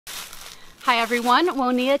Hi everyone,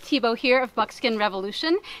 Woniya Thibault here of Buckskin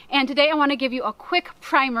Revolution, and today I want to give you a quick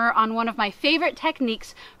primer on one of my favorite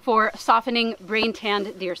techniques for softening brain tanned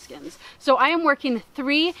deerskins. So I am working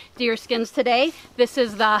 3 deerskins today. This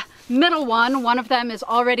is the middle one. One of them is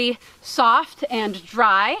already soft and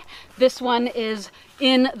dry. This one is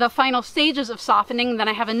in the final stages of softening. Then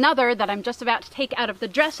I have another that I'm just about to take out of the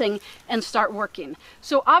dressing and start working.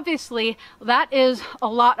 So obviously that is a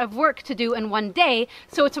lot of work to do in one day.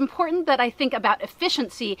 So it's important that I think about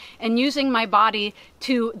efficiency and using my body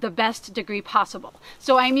to the best degree possible.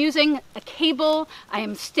 So I'm using a cable, I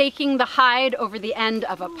am staking the hide over the end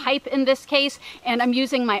of a pipe in this case, and I'm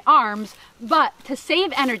using my arms. But to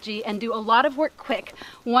save energy and do a lot of work quick,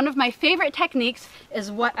 one of my favorite techniques is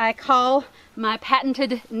what I call my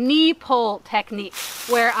patented knee pull technique,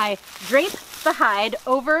 where I drape the hide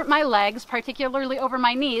over my legs, particularly over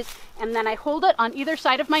my knees, and then I hold it on either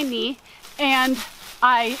side of my knee, and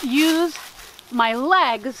I use my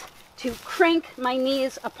legs to crank my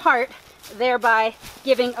knees apart, thereby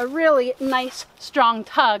giving a really nice strong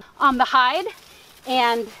tug on the hide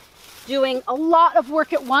and doing a lot of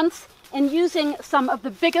work at once and using some of the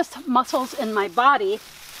biggest muscles in my body.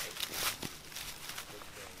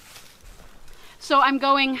 So I'm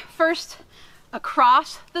going first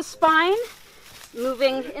across the spine,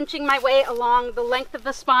 inching my way along the length of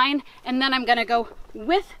the spine, and then I'm going to go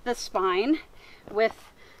with the spine, with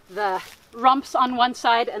the rumps on one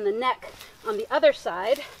side and the neck on the other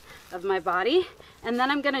side of my body, and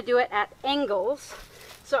then I'm going to do it at angles.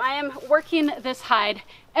 So I am working this hide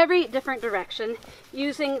every different direction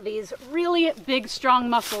using these really big, strong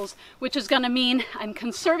muscles, which is going to mean I'm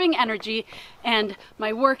conserving energy and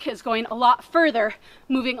my work is going a lot further,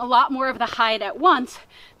 moving a lot more of the hide at once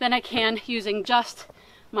than I can using just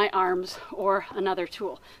my arms or another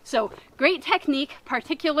tool. So great technique,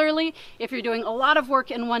 particularly if you're doing a lot of work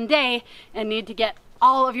in one day and need to get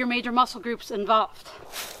all of your major muscle groups involved.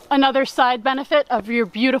 Another side benefit of your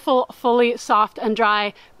beautiful, fully soft and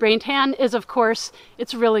dry brain tan is, of course,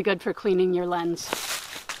 it's really good for cleaning your lens.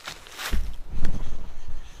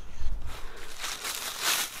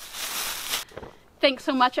 Thanks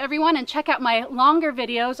so much, everyone, and check out my longer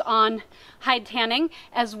videos on hide tanning,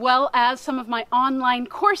 as well as some of my online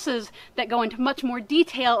courses that go into much more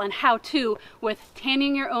detail and how-to with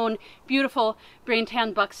tanning your own beautiful brain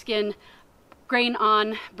tan buckskin, grain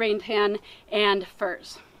on, brain tan, and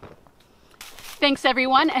furs. Thanks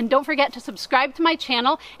everyone, and don't forget to subscribe to my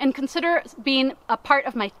channel and consider being a part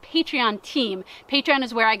of my Patreon team. Patreon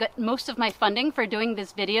is where I get most of my funding for doing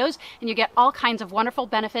these videos, and you get all kinds of wonderful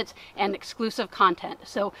benefits and exclusive content.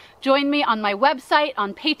 So join me on my website,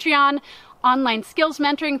 on Patreon, online skills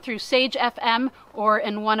mentoring through Sage FM, or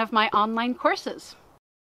in one of my online courses.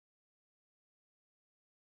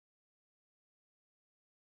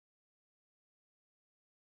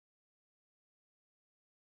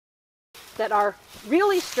 That are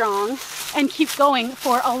really strong and keep going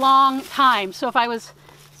for a long time. So if I was,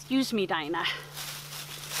 excuse me, Dinah.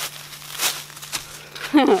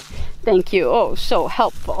 Thank you. Oh, so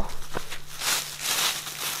helpful.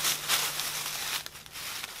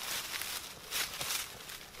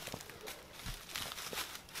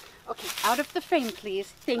 Okay, out of the frame, please.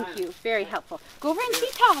 Thank you. Very helpful. Go over and see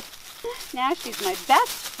Todd. Now she's my best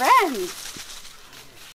friend.